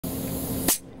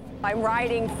I'm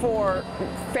riding for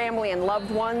family and loved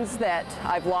ones that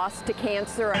I've lost to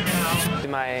cancer.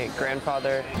 My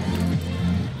grandfather.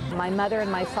 My mother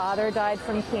and my father died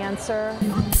from cancer.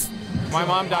 My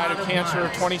mom died of cancer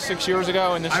 26 years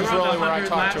ago, and this is really where I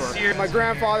talk to her. My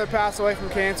grandfather passed away from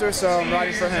cancer, so I'm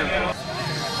riding for him.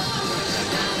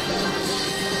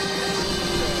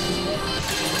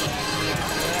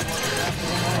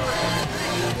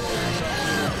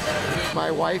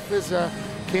 My wife is a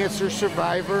cancer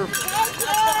survivor.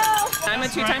 I'm a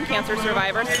two-time cancer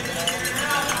survivor.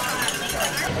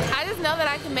 I just know that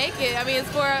I can make it. I mean, it's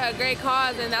for a great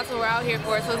cause, and that's what we're out here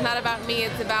for. So it's not about me,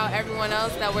 it's about everyone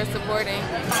else that we're supporting.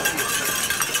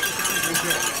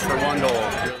 For one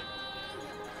goal.